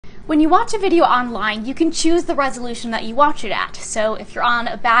When you watch a video online, you can choose the resolution that you watch it at. So if you're on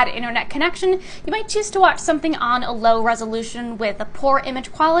a bad internet connection, you might choose to watch something on a low resolution with a poor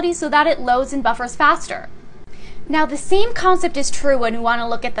image quality so that it loads and buffers faster. Now, the same concept is true when we want to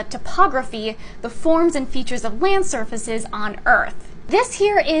look at the topography, the forms and features of land surfaces on Earth. This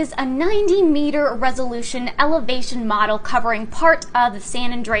here is a 90-meter resolution elevation model covering part of the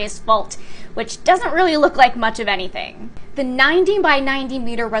San Andreas fault, which doesn't really look like much of anything. The 90 by 90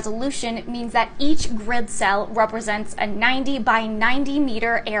 meter resolution means that each grid cell represents a 90 by 90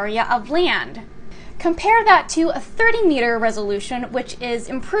 meter area of land. Compare that to a 30-meter resolution, which is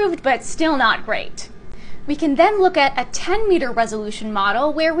improved but still not great. We can then look at a 10-meter resolution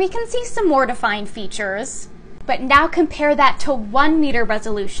model where we can see some more defined features. But now compare that to 1-meter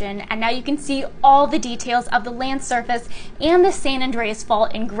resolution, and now you can see all the details of the land surface and the San Andreas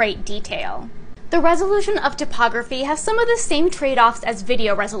fault in great detail. The resolution of topography has some of the same trade-offs as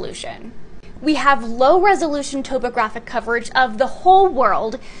video resolution. We have low-resolution topographic coverage of the whole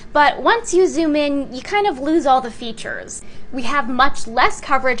world, but once you zoom in, you kind of lose all the features. We have much less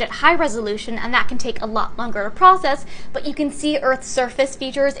coverage at high resolution, and that can take a lot longer to process, but you can see Earth's surface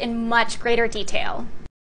features in much greater detail.